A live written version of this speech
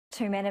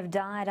Two men have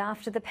died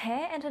after the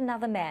pair and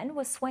another man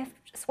was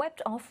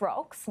swept off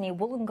rocks near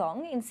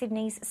Wollongong in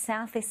Sydney's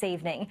south this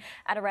evening.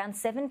 At around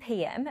 7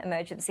 p.m,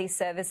 emergency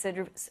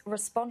services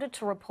responded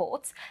to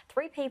reports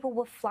 3 people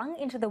were flung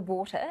into the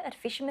water at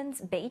Fisherman's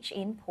beach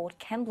in Port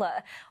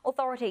Kembler.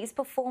 Authorities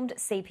performed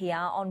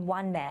CPR on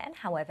one man,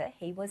 however,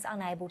 he was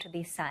unable to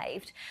be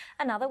saved.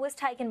 Another was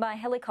taken by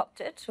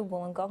helicopter to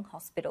Wollongong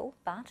Hospital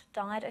but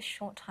died a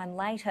short time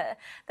later.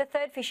 The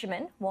third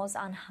fisherman was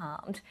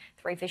unharmed.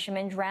 3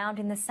 fishermen drowned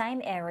in the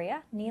same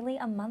area nearly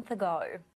a month ago.